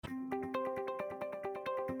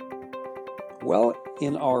Well,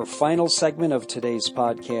 in our final segment of today's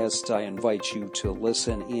podcast, I invite you to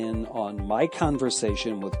listen in on my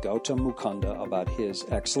conversation with Gutaum Mukunda about his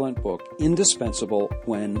excellent book, Indispensible,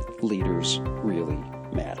 When Leaders Really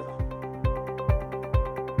Matter.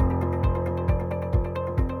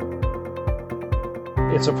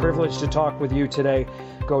 It's a privilege to talk with you today,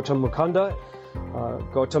 Gutaum Mukunda.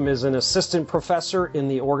 Gutaum is an assistant professor in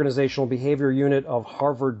the Organizational Behavior Unit of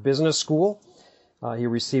Harvard Business School. He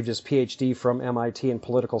received his PhD from MIT in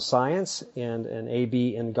political science and an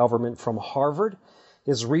AB in government from Harvard.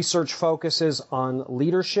 His research focuses on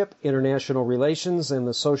leadership, international relations, and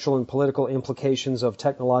the social and political implications of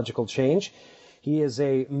technological change. He is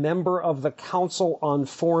a member of the Council on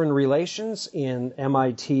Foreign Relations in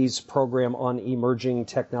MIT's program on emerging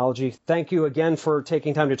technology. Thank you again for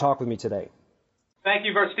taking time to talk with me today. Thank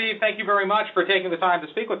you, Steve. Thank you very much for taking the time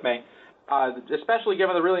to speak with me. Especially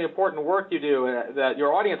given the really important work you do, that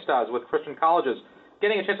your audience does with Christian colleges,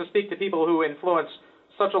 getting a chance to speak to people who influence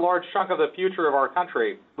such a large chunk of the future of our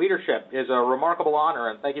country, leadership, is a remarkable honor,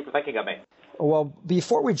 and thank you for thinking of me. Well,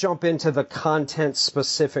 before we jump into the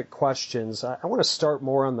content-specific questions, I want to start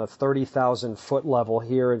more on the 30,000-foot level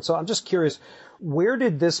here. And so I'm just curious, where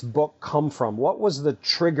did this book come from? What was the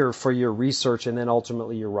trigger for your research and then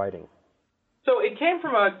ultimately your writing? So it came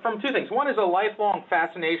from two things. One is a lifelong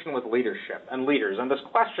fascination with leadership and leaders, and this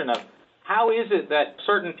question of how is it that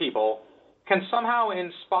certain people can somehow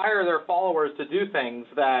inspire their followers to do things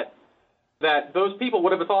that those people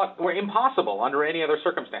would have thought were impossible under any other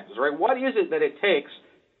circumstances, right? What is it that it takes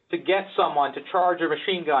to get someone to charge a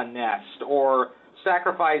machine gun nest or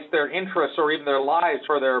sacrifice their interests or even their lives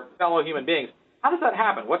for their fellow human beings? How does that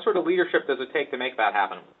happen? What sort of leadership does it take to make that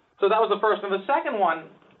happen? So that was the first. And the second one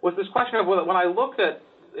was this question of when I looked at,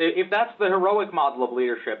 if that's the heroic model of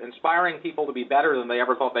leadership, inspiring people to be better than they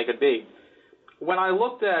ever thought they could be, when I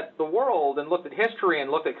looked at the world and looked at history and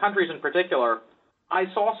looked at countries in particular, I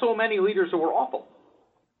saw so many leaders who were awful.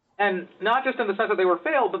 And not just in the sense that they were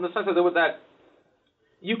failed, but in the sense that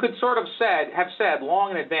you could sort of have said long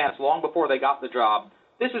in advance, long before they got the job,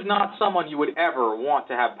 this is not someone you would ever want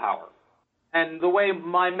to have power. And the way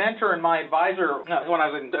my mentor and my advisor, when I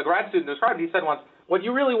was a grad student, described it, he said once, what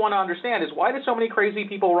you really want to understand is why do so many crazy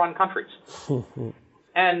people run countries?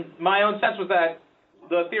 And my own sense was that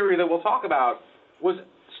the theory that we'll talk about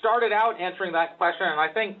started out answering that question, and I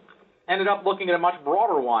think ended up looking at a much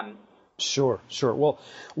broader one. Sure. Well,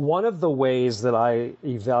 one of the ways that I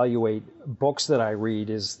evaluate books that I read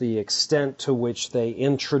is the extent to which they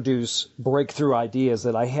introduce breakthrough ideas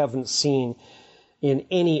that I haven't seen in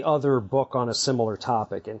any other book on a similar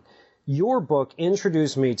topic. And your book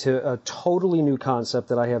introduced me to a totally new concept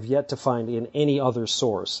that I have yet to find in any other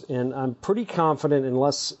source. And I'm pretty confident,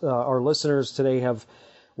 unless our listeners today have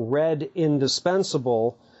read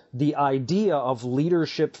Indispensable, the idea of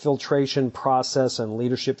leadership filtration process and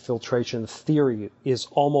leadership filtration theory is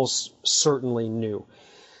almost certainly new.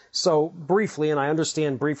 So briefly, and I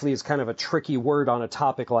understand briefly is kind of a tricky word on a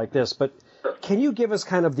topic like this, but can you give us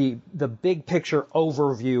kind of the big picture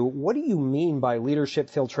overview? What do you mean by leadership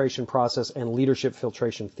filtration process and leadership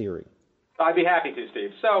filtration theory? I'd be happy to, Steve.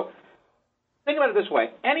 So think about it this way.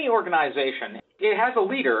 Any organization, it has a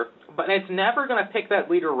leader, but it's never going to pick that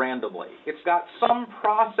leader randomly. It's got some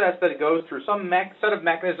process that it goes through, some set of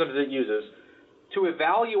mechanisms it uses to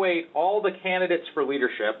evaluate all the candidates for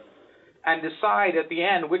leadership and decide at the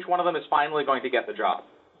end which one of them is finally going to get the job.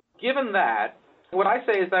 Given that, what I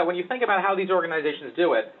say is that when you think about how these organizations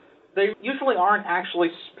do it, they usually aren't actually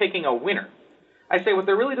picking a winner. I say what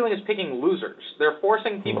they're really doing is picking losers. They're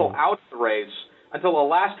forcing people out of the race until the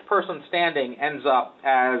last person standing ends up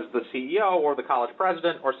as the CEO or the college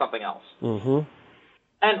president or something else. Mm-hmm.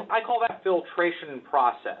 And I call that filtration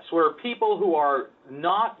process, where people who are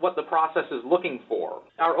not what the process is looking for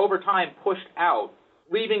are over time pushed out,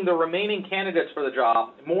 leaving the remaining candidates for the job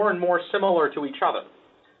more and more similar to each other,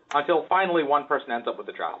 until finally one person ends up with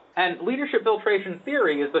the job. And leadership filtration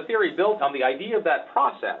theory is the theory built on the idea of that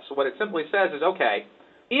process. What it simply says is, okay,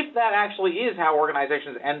 if that actually is how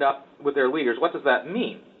organizations end up with their leaders, what does that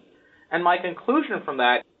mean? And my conclusion from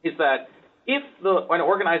that is that if an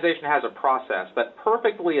organization has a process that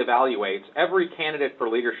perfectly evaluates every candidate for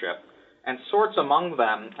leadership and sorts among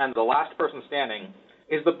them, and the last person standing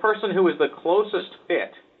is the person who is the closest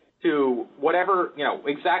fit to whatever,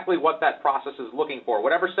 exactly what that process is looking for,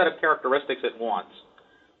 whatever set of characteristics it wants,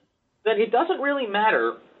 then it doesn't really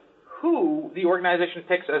matter who the organization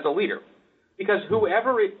picks as a leader, because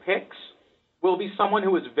whoever it picks will be someone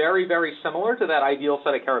who is very, very similar to that ideal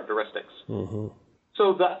set of characteristics. Mm-hmm.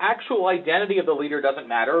 So the actual identity of the leader doesn't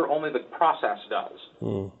matter, only the process does.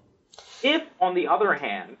 Mm. If, on the other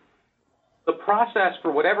hand, the the process,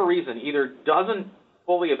 for whatever reason, either doesn't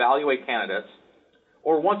fully evaluate candidates,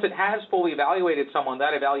 or once it has fully evaluated someone,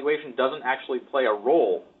 that evaluation doesn't actually play a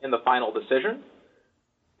role in the final decision,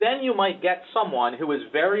 then you might get someone who is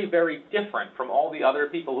very, very different from all the other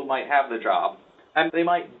people who might have the job. And they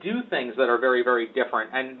might do things that are very, very different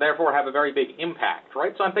and therefore have a very big impact,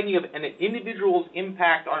 right? So I'm thinking of an individual's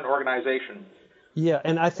impact on an organization. Yeah,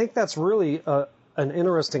 and I think that's really an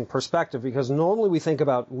interesting perspective, because normally we think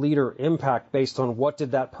about leader impact based on what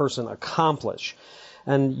did that person accomplish.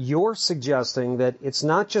 And you're suggesting that it's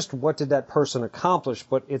not just what did that person accomplish,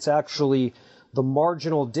 but it's actually the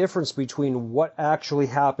marginal difference between what actually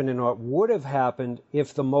happened and what would have happened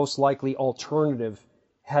if the most likely alternative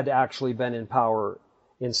had actually been in power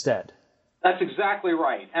instead. That's exactly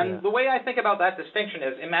right. And the way I think about that distinction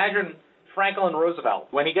is, imagine Franklin Roosevelt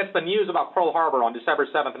when he gets the news about Pearl Harbor on December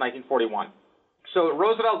 7th, 1941. So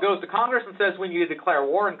Roosevelt goes to Congress and says we need to declare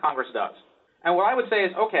war, and Congress does. And what I would say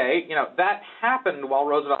is, okay, that happened while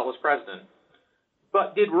Roosevelt was president.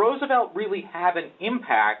 But did Roosevelt really have an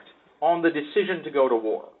impact on the decision to go to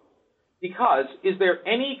war? Because is there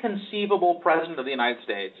any conceivable president of the United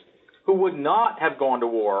States who would not have gone to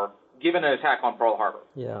war given an attack on Pearl Harbor?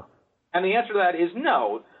 Yeah. And the answer to that is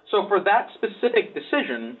no. So for that specific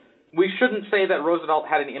decision, we shouldn't say that Roosevelt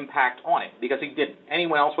had an impact on it, because he didn't.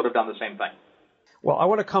 Anyone else would have done the same thing. Well, I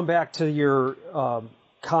want to come back to your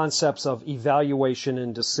concepts of evaluation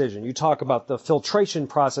and decision. You talk about the filtration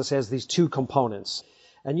process has these two components.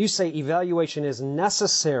 And you say evaluation is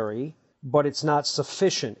necessary, but it's not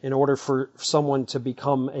sufficient in order for someone to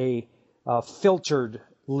become a filtered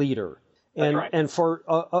leader. That's right. And for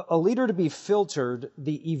a leader to be filtered,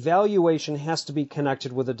 the evaluation has to be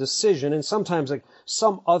connected with a decision, and sometimes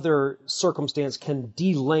some other circumstance can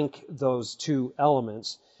de-link those two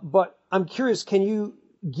elements. But I'm curious, can you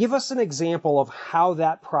give us an example of how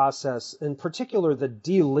that process, in particular the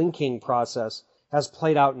de-linking process, has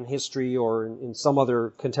played out in history or in some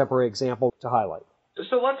other contemporary example to highlight?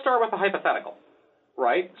 So let's start with the hypothetical,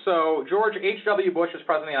 right? So George H.W. Bush is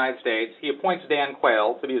president of the United States. He appoints Dan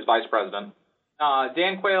Quayle to be his vice president.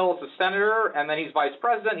 Dan Quayle is a senator, and then he's vice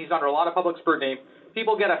president. He's under a lot of public scrutiny.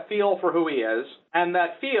 People get a feel for who he is. And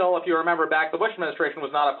that feel, if you remember back, the Bush administration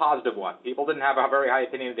was not a positive one. People didn't have a very high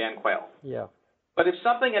opinion of Dan Quayle. Yeah. But if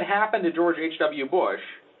something had happened to George H.W. Bush,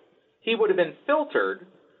 he would have been filtered,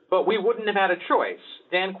 but we wouldn't have had a choice.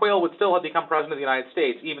 Dan Quayle would still have become president of the United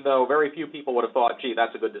States, even though very few people would have thought, gee,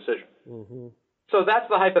 that's a good decision. Mm-hmm. So that's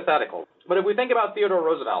the hypothetical. But if we think about Theodore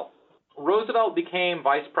Roosevelt, Roosevelt became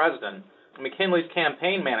vice president. McKinley's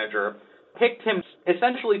campaign manager picked him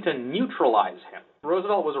essentially to neutralize him.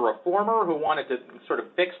 Roosevelt was a reformer who wanted to sort of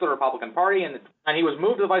fix the Republican Party, and he was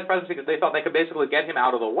moved to the vice presidency because they thought they could basically get him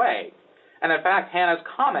out of the way. And in fact, Hannah's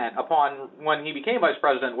comment upon when he became vice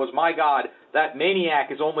president was, my God, that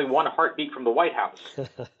maniac is only one heartbeat from the White House.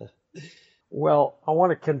 Well, I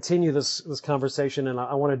want to continue this conversation, and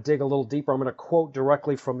I want to dig a little deeper. I'm going to quote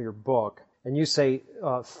directly from your book. And you say,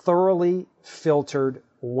 thoroughly filtered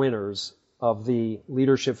winners of the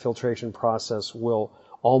leadership filtration process will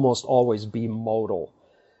almost always be modal.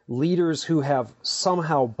 Leaders who have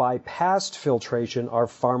somehow bypassed filtration are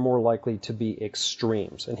far more likely to be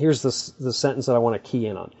extremes. And here's the sentence that I want to key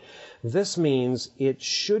in on. This means it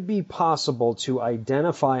should be possible to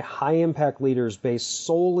identify high-impact leaders based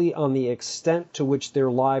solely on the extent to which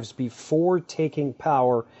their lives before taking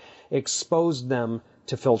power exposed them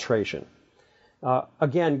to filtration.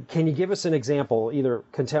 Again, can you give us an example, either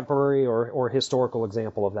contemporary or historical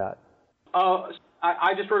example of that?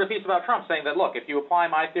 I just wrote a piece about Trump saying that, look, if you apply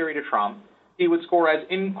my theory to Trump, he would score as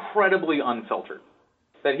incredibly unfiltered,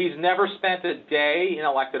 that he's never spent a day in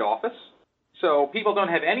elected office. So people don't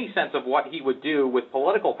have any sense of what he would do with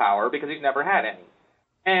political power because he's never had any.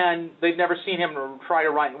 And they've never seen him try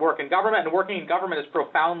to work in government, and working in government is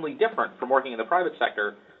profoundly different from working in the private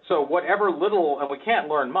sector. So whatever little, and we can't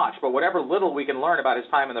learn much, but whatever little we can learn about his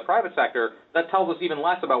time in the private sector, that tells us even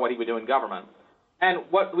less about what he would do in government. And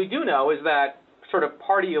what we do know is that sort of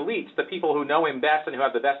party elites, the people who know him best and who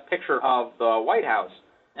have the best picture of the White House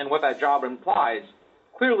and what that job implies,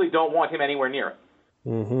 clearly don't want him anywhere near it.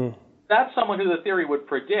 Mm-hmm. That's someone who the theory would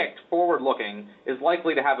predict, forward-looking, is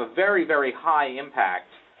likely to have a very, very high impact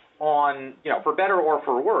on, for better or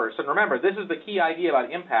for worse. And remember, this is the key idea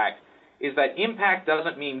about impact, is that impact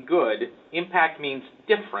doesn't mean good. Impact means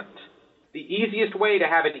different. The easiest way to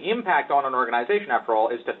have an impact on an organization, after all,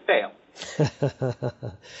 is to fail.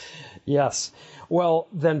 Yes. Well,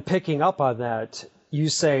 then picking up on that, you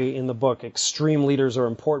say in the book, extreme leaders are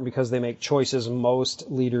important because they make choices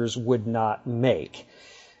most leaders would not make.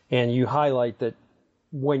 And you highlight that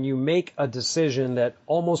when you make a decision that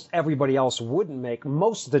almost everybody else wouldn't make,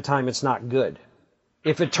 most of the time it's not good.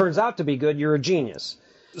 If it turns out to be good, you're a genius.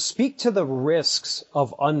 Speak to the risks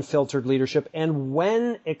of unfiltered leadership and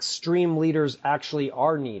when extreme leaders actually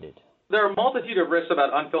are needed. There are a multitude of risks about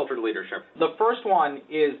unfiltered leadership. The first one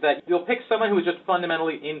is that you'll pick someone who is just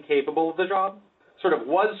fundamentally incapable of the job, sort of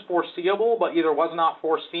was foreseeable, but either was not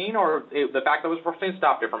foreseen or the fact that it was foreseen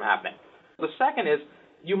stopped it from happening. The second is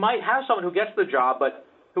you might have someone who gets the job, but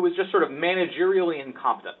who is just sort of managerially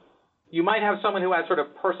incompetent. You might have someone who has sort of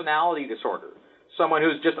personality disorder, someone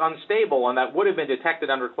who's just unstable and that would have been detected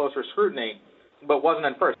under closer scrutiny, but wasn't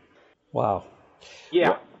at first. Wow.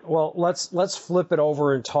 Yeah. Well, let's flip it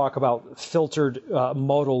over and talk about filtered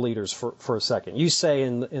modal leaders for a second. You say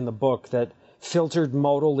in the book that filtered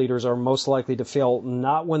modal leaders are most likely to fail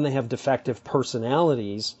not when they have defective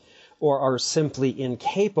personalities or are simply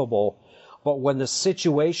incapable, but when the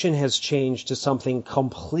situation has changed to something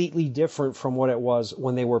completely different from what it was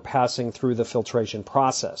when they were passing through the filtration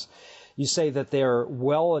process. You say that they're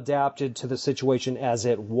well adapted to the situation as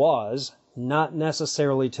it was, not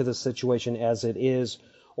necessarily to the situation as it is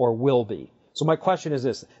or will be. So my question is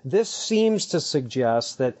this. This seems to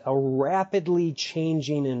suggest that a rapidly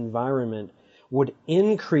changing environment would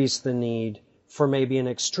increase the need for maybe an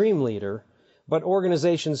extreme leader, but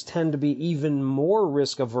organizations tend to be even more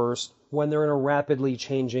risk averse when they're in a rapidly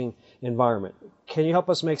changing environment. Can you help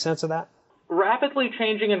us make sense of that? Rapidly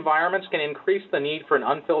changing environments can increase the need for an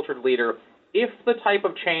unfiltered leader if the type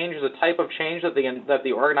of change is a type of change that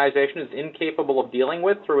the organization is incapable of dealing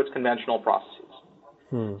with through its conventional processes.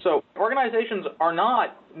 So organizations are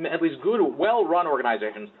not, at least good, well-run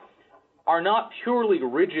organizations, are not purely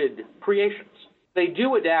rigid creations. They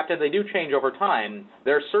do adapt and they do change over time.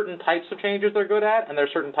 There are certain types of changes they're good at, and there are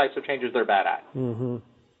certain types of changes they're bad at. Mm-hmm.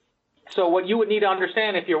 So what you would need to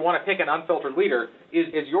understand if you want to pick an unfiltered leader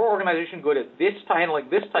is your organization good at handling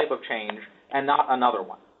this type of change and not another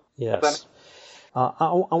one? Yes. I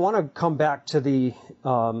want to come back to the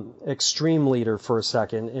extreme leader for a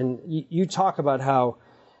second. And you talk about how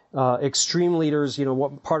extreme leaders,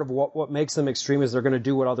 what part of what makes them extreme is they're going to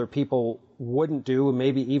do what other people wouldn't do,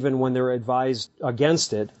 maybe even when they're advised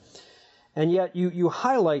against it. And yet you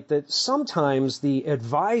highlight that sometimes the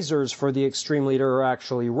advisors for the extreme leader are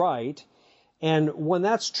actually right. And when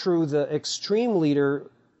that's true, the extreme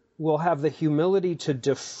leader will have the humility to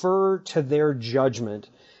defer to their judgment.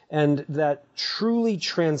 And that truly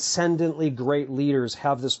transcendently great leaders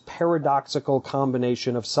have this paradoxical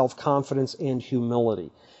combination of self-confidence and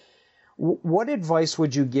humility. What advice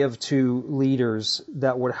would you give to leaders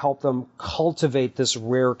that would help them cultivate this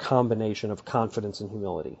rare combination of confidence and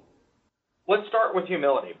humility? Let's start with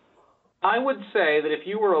humility. I would say that if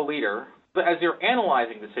you were a leader, as you're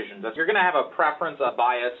analyzing decisions, you're going to have a preference, a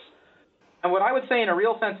bias. And what I would say in a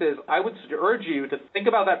real sense is I would urge you to think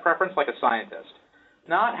about that preference like a scientist.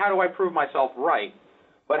 Not how do I prove myself right,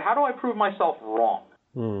 but how do I prove myself wrong?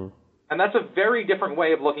 And that's a very different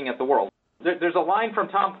way of looking at the world. There's a line from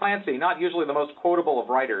Tom Clancy, not usually the most quotable of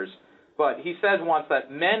writers, but he says once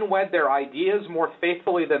that men wed their ideas more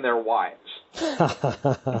faithfully than their wives.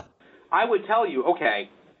 I would tell you, okay,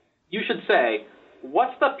 you should say,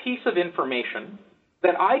 what's the piece of information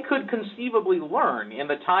that I could conceivably learn in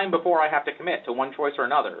the time before I have to commit to one choice or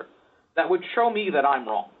another that would show me that I'm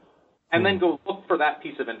wrong? And then go look for that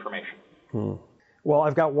piece of information. Well,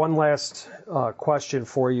 I've got one last question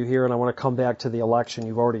for you here, and I want to come back to the election.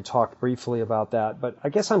 You've already talked briefly about that, but I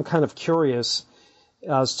guess I'm kind of curious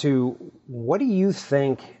as to what do you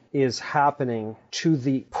think is happening to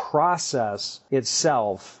the process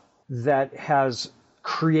itself that has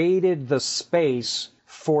created the space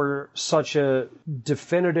for such a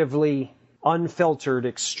definitively unfiltered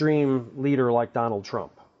extreme leader like Donald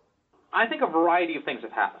Trump? I think a variety of things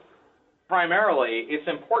have happened. Primarily, it's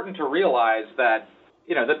important to realize that,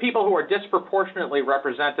 the people who are disproportionately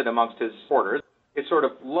represented amongst his supporters is sort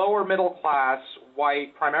of lower middle class,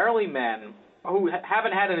 white, primarily men who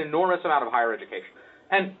haven't had an enormous amount of higher education.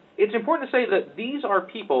 And it's important to say that these are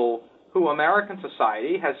people who American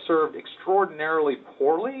society has served extraordinarily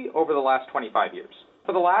poorly over the last 25 years.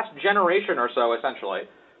 For the last generation or so, essentially,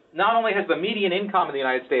 not only has the median income in the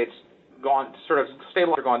United States gone sort of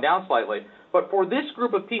stabilized or gone down slightly, but for this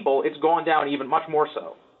group of people, it's gone down even much more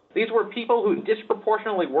so. These were people who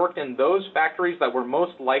disproportionately worked in those factories that were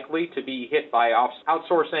most likely to be hit by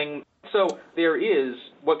outsourcing. So there is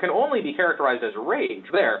what can only be characterized as rage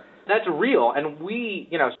there. That's real. And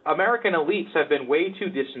we, American elites have been way too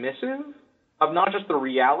dismissive of not just the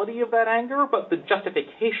reality of that anger, but the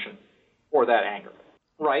justification for that anger.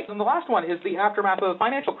 Right? And the last one is the aftermath of the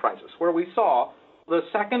financial crisis, where we saw the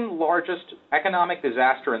second largest economic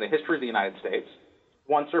disaster in the history of the United States,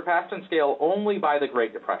 one surpassed in scale only by the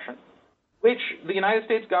Great Depression, which the United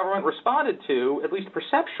States government responded to, at least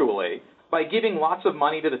perceptually, by giving lots of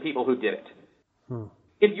money to the people who did it.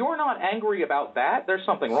 If you're not angry about that, there's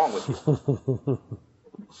something wrong with you.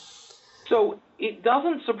 So it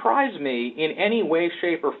doesn't surprise me in any way,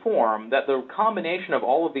 shape, or form that the combination of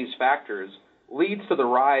all of these factors leads to the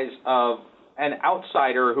rise of an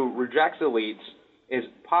outsider who rejects elites, is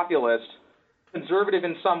populist, conservative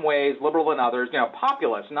in some ways, liberal in others,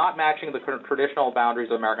 populist, not matching the traditional boundaries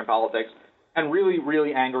of American politics, and really,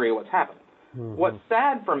 really angry at what's happened. What's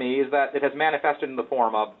sad for me is that it has manifested in the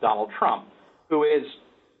form of Donald Trump, who is,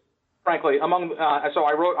 frankly, so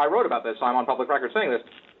I wrote about this, so I'm on public record saying this.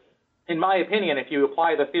 In my opinion, if you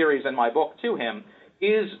apply the theories in my book to him,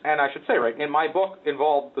 and I should say, right, in my book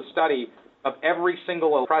involved the study of every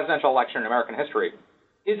single presidential election in American history,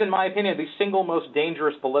 is, in my opinion, the single most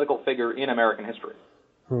dangerous political figure in American history.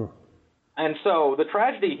 And so the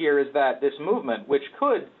tragedy here is that this movement, which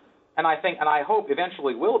could, and I hope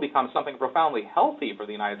eventually will become something profoundly healthy for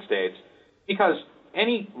the United States, because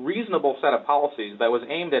any reasonable set of policies that was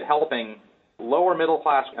aimed at helping lower middle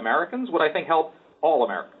class Americans would, I think, help all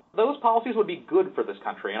Americans. Those policies would be good for this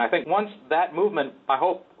country. And I think once that movement, I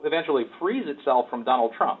hope, eventually frees itself from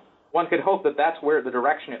Donald Trump, one could hope that that's where the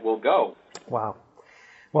direction it will go. Wow.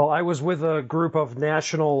 Well, I was with a group of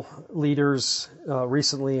national leaders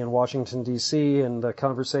recently in Washington, D.C., and the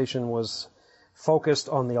conversation was focused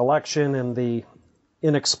on the election and the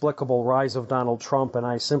inexplicable rise of Donald Trump. And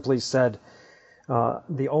I simply said,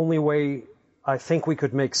 the only way I think we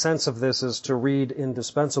could make sense of this is to read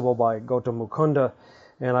Indispensible by Gutaum Mukunda.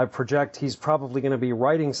 And I project he's probably going to be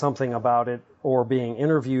writing something about it or being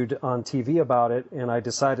interviewed on TV about it. And I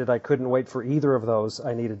decided I couldn't wait for either of those.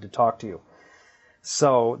 I needed to talk to you.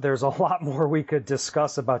 So there's a lot more we could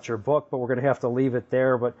discuss about your book, but we're going to have to leave it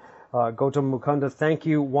there. But Gutaum Mukunda, thank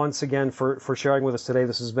you once again for sharing with us today.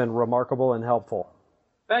 This has been remarkable and helpful.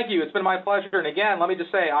 Thank you. It's been my pleasure. And again, let me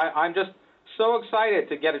just say, I'm just so excited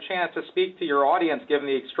to get a chance to speak to your audience, given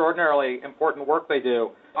the extraordinarily important work they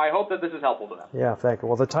do. I hope that this is helpful to them. Yeah, thank you.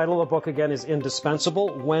 Well, the title of the book, again, is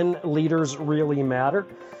Indispensable, When Leaders Really Matter.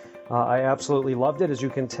 I absolutely loved it. As you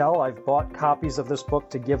can tell, I've bought copies of this book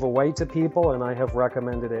to give away to people, and I have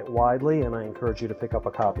recommended it widely, and I encourage you to pick up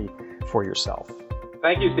a copy for yourself.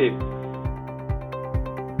 Thank you, Steve.